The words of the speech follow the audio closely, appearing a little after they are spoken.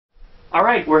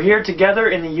Alright, we're here together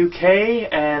in the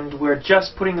UK and we're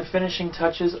just putting the finishing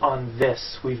touches on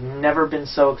this. We've never been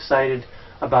so excited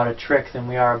about a trick than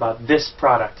we are about this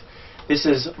product. This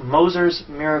is Moser's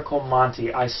Miracle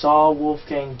Monte. I saw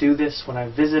Wolfgang do this when I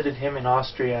visited him in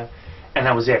Austria, and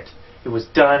that was it. It was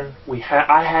done.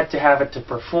 I had to have it to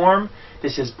perform.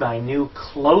 This is my new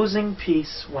closing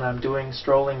piece when I'm doing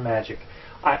Strolling Magic.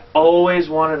 I always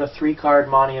wanted a 3-card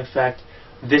Monte effect.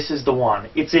 This is the one.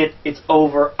 It's it. It's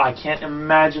over. I can't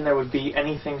imagine there would be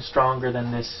anything stronger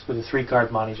than this with a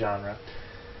 3-card Monte genre.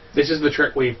 This is the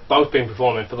trick we've both been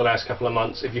performing for the last couple of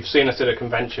months. If you've seen us at a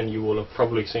convention, you will have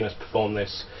probably seen us perform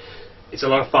this. It's a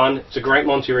lot of fun. It's a great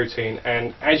Monte routine,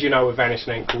 and as you know with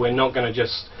Vanishing, we're not going to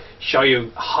just show you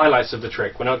highlights of the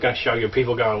trick. We're not going to show you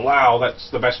people going, wow,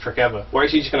 that's the best trick ever. We're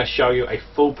actually just going to show you a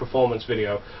full performance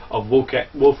video of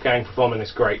Wolfgang performing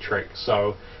this great trick.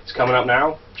 So it's coming up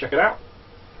now. Check it out.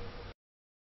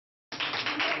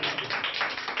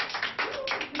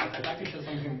 I'd like to show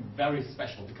something very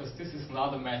special, because this is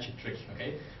not a magic trick,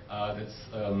 okay?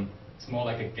 It's more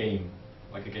like a game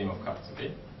of cards,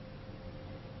 okay?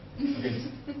 Okay,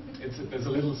 there's a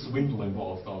little swindle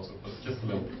involved also, but just a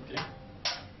little bit, okay?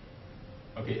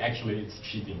 Okay, actually it's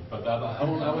cheating, but I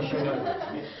will show you that.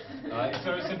 Okay? It's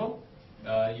very simple.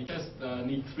 You just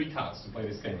need 3 cards to play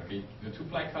this game, okay? The 2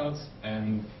 black cards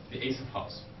and the ace of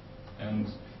hearts. And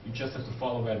you just have to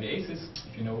follow where the ace is.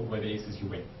 If you know where the ace is, you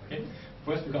win, okay?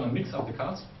 First we're going to mix up the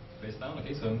cards, face down,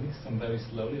 okay? So mix them very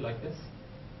slowly like this.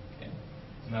 Okay.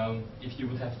 Now, if you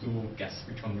would have to guess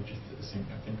which one which is the same,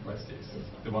 I think where's the ace?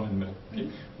 The one in the middle, okay?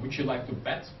 Would you like to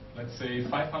bet, let's say,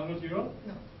 500 euro?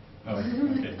 No. No,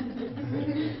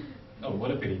 okay. Oh, what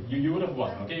a pity. You would have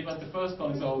won, okay? But the first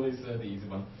one is always the easy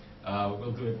one.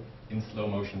 We'll do it in slow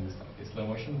motion this time. Okay, slow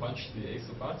motion, watch the ace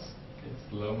of hearts. Okay,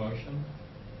 slow motion.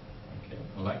 Okay,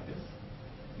 like this.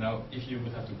 Now, if you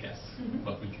would have to guess,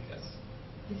 what would you guess?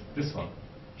 This one.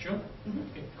 Sure?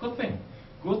 Okay, good thing.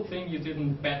 Good thing you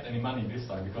didn't bet any money this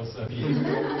time, because the ace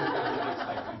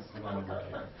is the one of your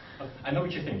game. I know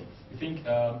what you think. You think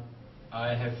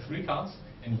I have 3 cards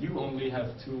and you only have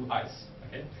 2 eyes.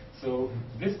 Okay? So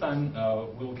this time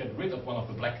we'll get rid of one of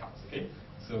the black cards. Okay?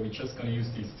 So we're just going to use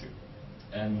these 2.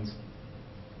 And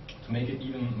to make it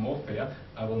even more fair,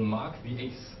 I will mark the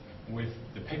ace with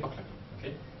the paperclip.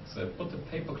 Okay? So I put the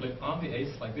paperclip on the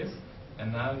ace like this,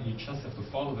 and now you just have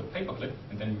to follow the paperclip,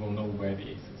 and then you will know where the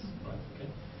ace is. Right? Okay?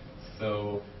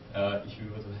 So if you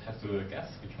would have to guess,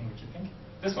 which one would you think?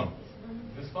 This one.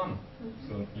 This one.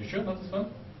 So you sure not this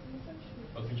one?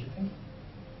 What would you think?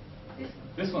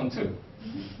 This one too.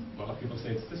 A lot of people say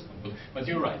it's this one, but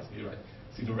you're right. You're right.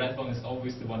 See, the red one is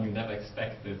always the one you never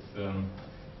expect. It's the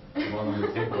one on the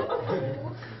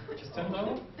table. Just turn it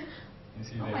over. You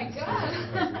see, oh my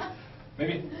God!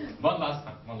 Maybe one last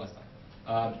time. One last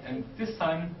time. And this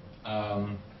time,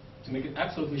 to make it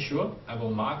absolutely sure, I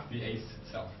will mark the ace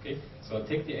itself. Okay. So I'll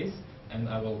take the ace and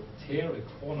I will tear a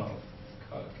corner of the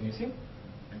card. Can you see?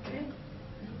 Okay.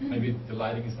 Maybe the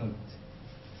lighting is not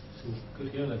too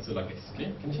good here. Let's do it like this.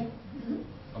 Okay. Can you see?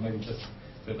 Or maybe just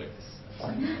do it like this.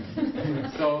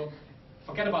 So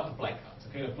forget about the black cards.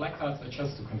 Okay. The black cards are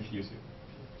just to confuse you.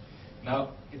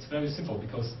 Now, it's very simple,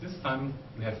 because this time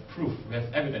we have proof, we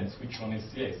have evidence which one is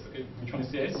the ace. Okay? Which one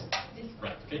is the ace? This.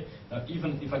 Right, okay? Now,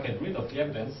 even if I get rid of the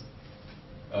evidence,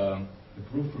 the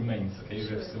proof remains, okay? We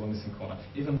have still a missing corner.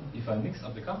 Even if I mix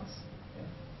up the cards. Okay?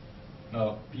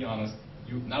 Now, be honest,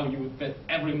 now you would bet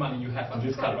every money you have on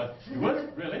this card, right? You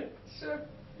would? Really? Sure.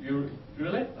 You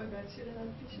really? Oh God, should I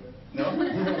not be sure? No?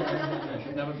 You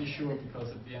should never be sure, because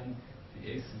at the end, the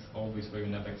ace is always where you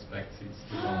never expect. It's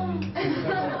the one.